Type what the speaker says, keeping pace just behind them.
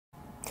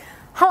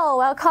Hello,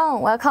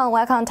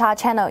 welcome to our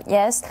channel.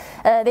 Yes,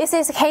 this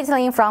is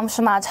Caitlin from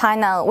Shumatt,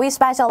 China. We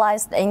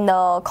specialize in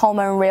the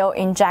common rail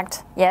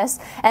inject. Yes,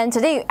 and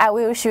today I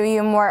will show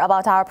you more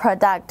about our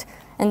product.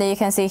 And you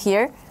can see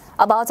here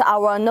about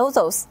our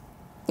nozzles.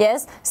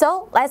 Yes,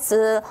 so let's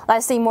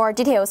see more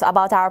details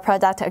about our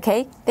product.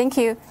 Okay, thank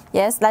you.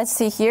 Yes, let's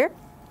see here.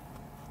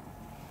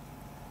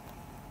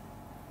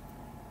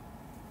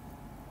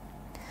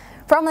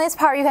 From this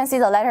part, you can see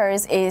the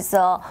letters is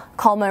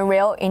common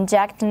rail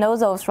inject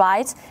nozzles,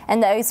 right?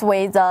 And it's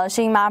with the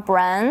Shumatt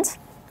brand.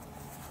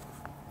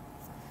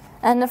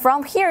 And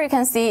from here, you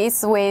can see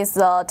it's with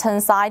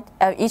 10 side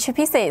each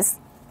pieces.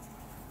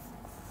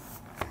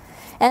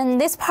 And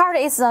this part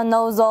is the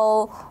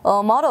nozzle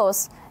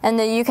models, and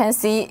you can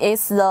see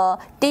it's the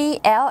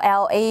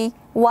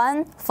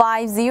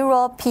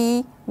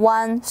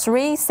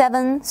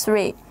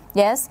DLLA150P1373.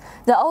 Yes,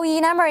 the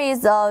OE number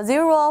is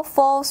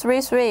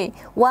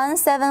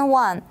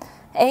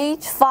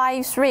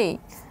 0433171853.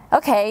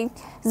 Okay,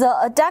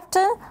 the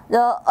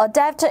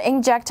adapter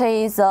injector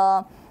is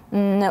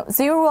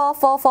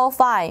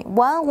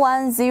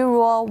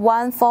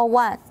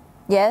 0445110141.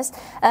 Yes,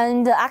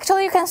 and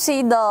actually you can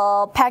see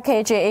the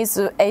package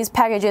is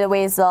packaged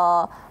with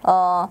a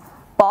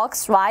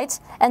box, right?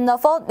 And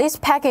for this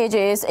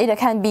packages, it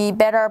can be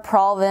better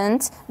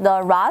prevent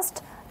the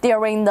rust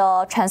during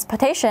the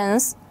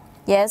transportations.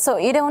 Yes, so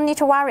you don't need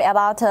to worry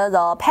about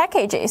the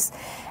packages.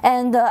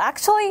 And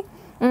actually,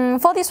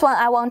 for this one,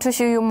 I want to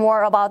show you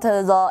more about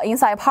the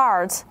inside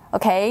part.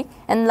 Okay,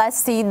 and let's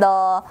see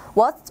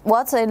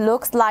what it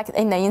looks like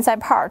in the inside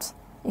part.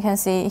 You can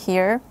see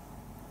here.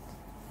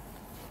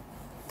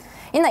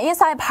 In the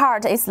inside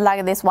part, it's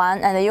like this one,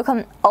 and you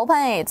can open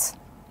it.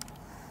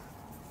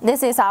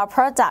 This is our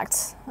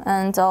product,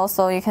 and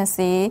also you can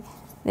see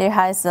there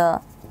has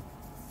a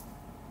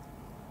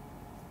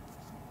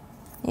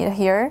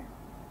here.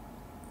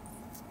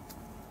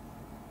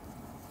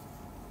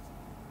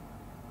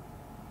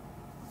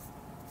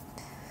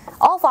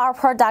 All of our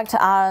products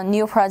are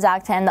new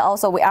products, and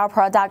also our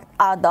products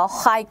are the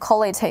high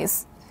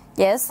qualities.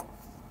 Yes.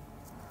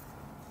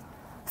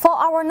 For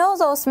our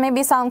nozzles,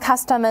 maybe some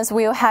customers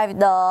will have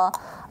the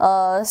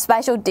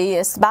special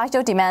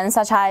demands,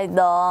 such as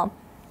the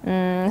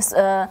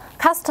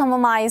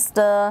customized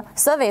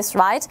service,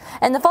 right?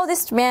 And for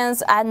this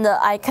demands, and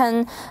I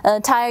can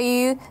tell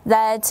you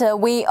that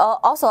we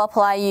also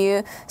apply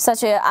you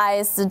such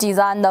as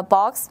design the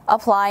box,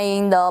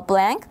 applying the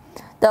blank,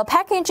 the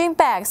packaging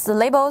bags, the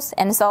labels,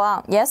 and so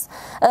on. Yes,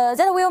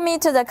 that will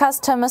meet the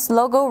customer's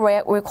logo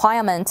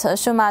requirement.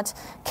 Shumatt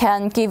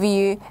can give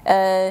you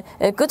a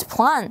good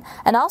plan,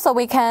 and also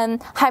we can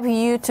help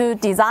you to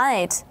design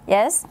it.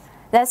 Yes,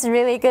 that's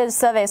really good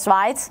service,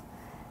 right?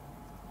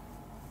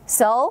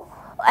 So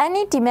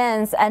any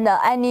demands and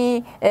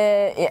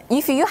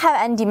if you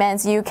have any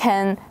demands, you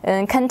can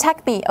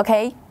contact me.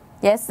 Okay.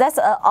 Yes, that's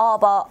all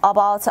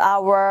about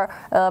our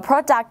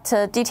product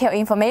detail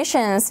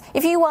informations.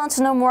 If you want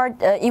to know more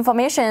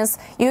informations,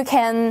 you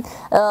can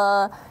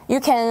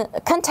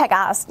contact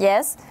us.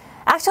 Yes,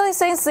 actually,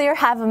 since you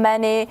have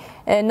many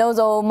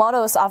nozzle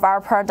models of our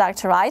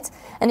product, right?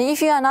 And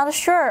if you are not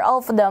sure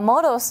of the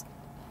models,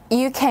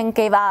 you can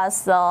give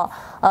us the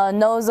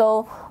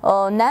nozzle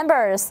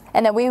numbers,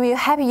 and we will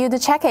help you to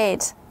check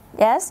it.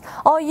 Yes,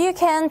 or you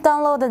can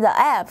download the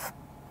app.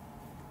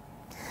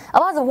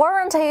 About the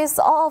warranties,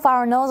 all of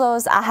our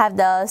nozzles have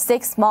the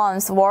 6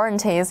 months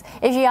warranties.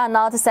 If you are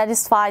not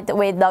satisfied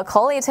with the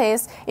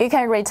qualities, you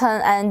can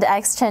return and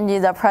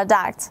exchange the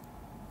product.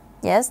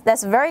 Yes,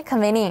 that's very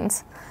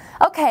convenient.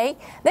 Okay,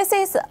 this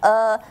is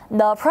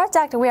the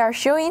product we are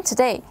showing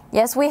today.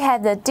 Yes, we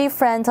have the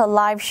different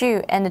live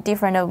show and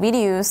different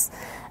videos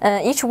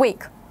each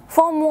week.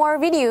 For more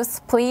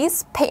videos,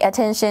 please pay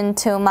attention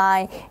to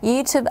my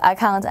YouTube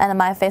account and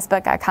my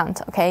Facebook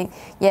account. Okay,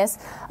 yes,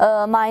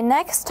 my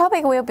next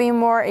topic will be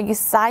more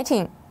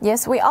exciting.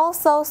 Yes, we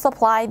also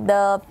supply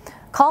the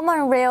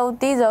common rail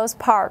diesels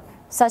part,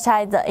 such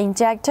as the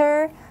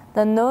injector,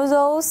 the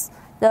nozzles,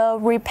 the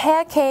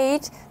repair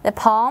kit, the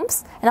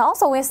pumps, and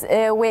also we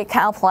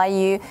can apply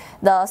you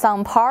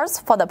some parts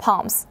for the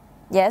pumps.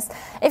 Yes,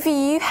 if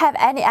you have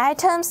any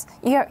items,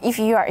 if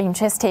you are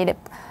interested,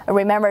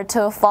 remember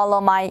to follow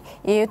my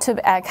YouTube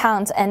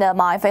account and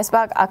my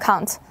Facebook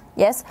account.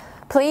 Yes,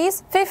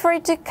 please feel free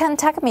to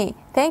contact me.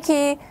 Thank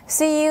you.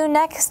 See you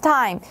next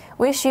time.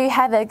 Wish you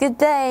have a good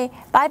day.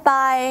 Bye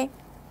bye.